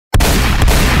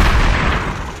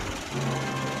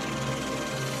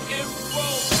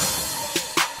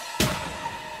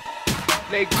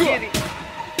Let's get it.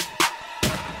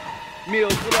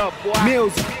 Millz, what up, boy?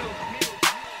 Millz,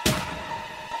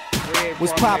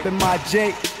 what's poppin', my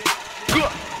J?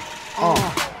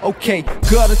 Okay,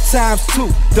 Gudda times 2,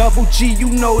 double G, you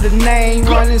know the name.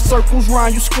 Running circles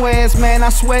round you squares, man, I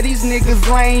swear these niggas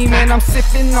lame. And I'm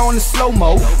sipping on the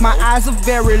slow-mo, my eyes are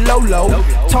very low-low.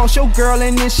 Toss your girl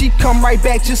and then she come right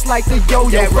back just like the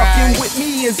yo-yo. Fucking with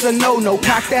me is a no-no,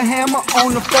 cock the hammer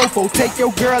on the fofo. Take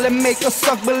your girl and make her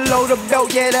suck below the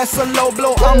belt, yeah, that's a low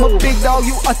blow. I'm a big dog,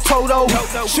 you a Toto,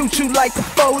 shoot you like a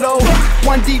photo.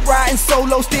 One deep riding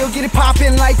solo, still get it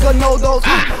poppin' like a no-dos.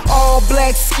 All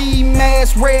black ski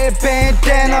mask, red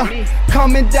bandana,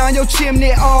 coming down your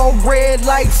chimney, all red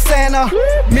like Santa.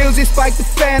 Millz spike the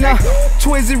Fanta,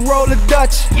 Twizzy roll a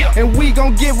Dutch, and we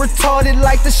gon' get retarded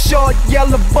like the short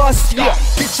yellow bus. Yeah,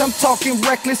 bitch, I'm talking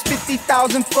reckless,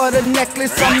 50,000 for the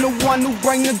necklace. I'm the one who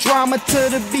bring the drama to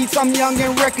the beats. I'm young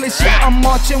and reckless. Yeah, I'm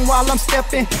marching while I'm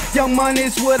stepping. Young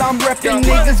money's what I'm repping.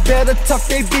 Niggas better tuck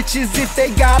they bitches if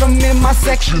they got them in my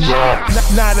section.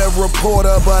 Not a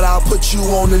reporter, but I'll put you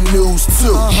on the news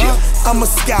too. I'm a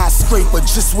skyscraper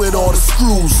just with all the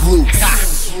screws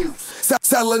loose.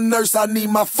 Tell a nurse I need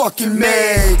my fucking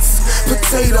meds.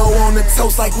 Potato on the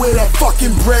toast like where that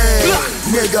fucking bread.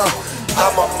 Nigga,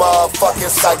 I'm a motherfucking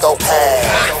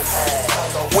psychopath.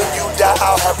 When you die,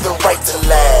 I'll have the right to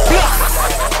laugh.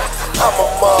 I'm a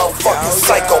motherfucking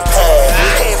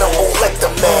psychopath. Animal like the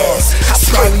mask.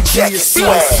 Straight jacket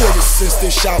swag. Citizens,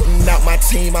 they're shouting out my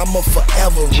team. I'm a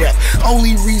forever rep.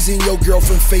 Only reason your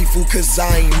girlfriend faithful, cause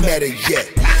I ain't met her yet.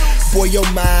 Boy, your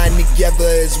mind together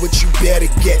is what you better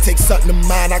get. Take something to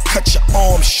mind, I cut your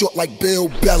arm short like Bill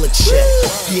Belichick.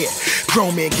 Yeah,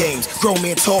 grown man games, grown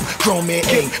man talk, grown man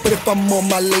aim. But if I'm on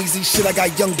my lazy shit, I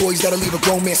got young boys that'll leave a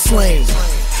grown man slain.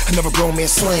 Another grown man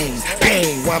slain.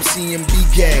 Pain,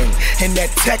 YMCMB gang. And that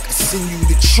tech send you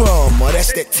the trauma,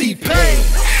 that's that T-Pain.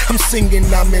 I'm singing,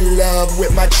 I'm in love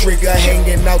with my trigger,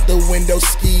 hanging out the window,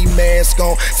 ski mask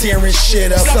on, tearing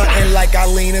shit up. Something like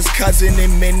Alina's cousin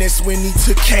in Menace when he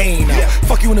took Kane out.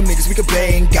 Fuck you and them niggas, we could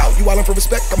bang out. You all for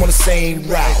respect, I'm on the same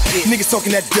route. Niggas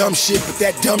talking that dumb shit, but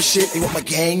that dumb shit, they want my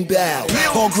gang bow.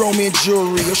 All grown man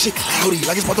jewelry, your shit cloudy,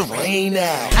 like it's about to rain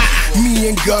out. Me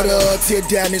and Gudda tear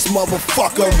down this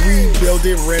motherfucker, rebuild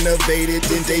it, renovate it,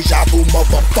 then deja vu,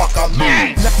 motherfucker.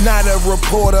 Not a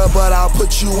reporter, but I'll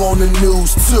put you on the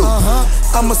news too.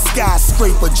 I'm a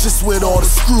skyscraper just with all the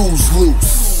screws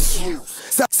loose.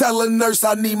 Tell a nurse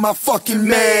I need my fucking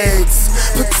meds.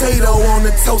 Potato on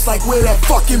the toast like where that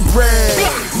fucking bread.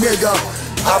 Nigga,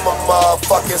 I'm a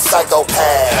motherfucking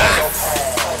psychopath.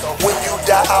 When you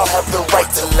die, I'll have the right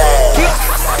to laugh.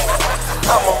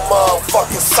 I'm a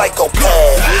motherfucking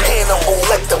psychopath. Animal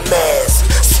like the mask.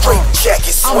 Straight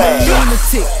jacket swag. I'm a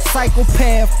lunatic,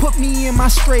 psychopath, put me in my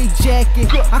straight jacket.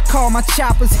 I call my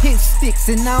choppers hit sticks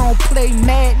and I don't play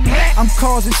Madden. I'm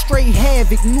causing straight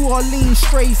havoc, New Orleans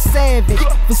straight savage.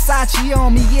 Versace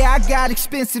on me, yeah, I got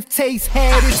expensive taste.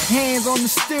 Had his hands on the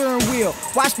steering wheel,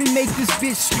 watch me make this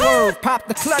bitch swerve. Pop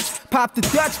the clutch, pop the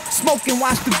Dutch, smoke and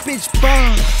watch the bitch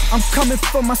burn. I'm coming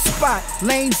for my spot,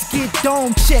 lanes get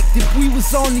dome checked. If we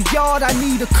was on the yard, I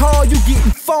need a call, you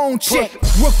getting phone checked.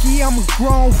 Rookie, I'm a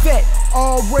grown vet,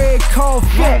 all red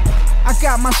Corvette. I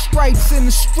got my stripes in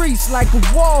the streets like a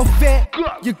wall vet.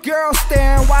 Your girl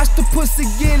staring, watch the pussy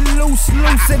get loose.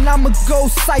 And I'ma go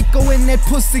psycho in that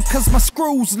pussy cause my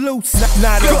screw's loose.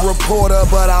 Not a reporter,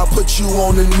 but I'll put you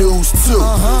on the news too.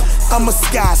 I'm a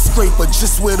skyscraper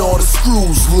just with all the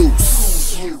screws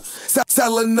loose.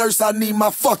 Tell a nurse I need my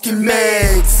fucking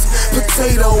meds.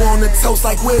 Potato on the toast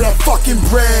like where that fucking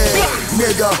bread.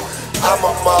 Nigga, I'm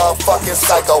a motherfucking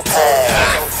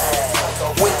psychopath.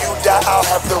 When you die, I'll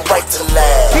have the right to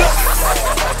laugh.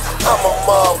 I'm a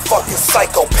motherfucking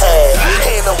psychopath.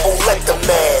 Animal like the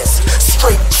mask.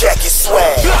 Straight jacket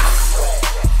swag.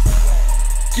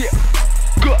 Yeah,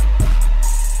 good.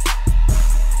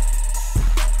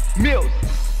 Millz.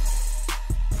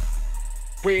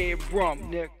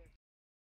 REDRUM, nigga.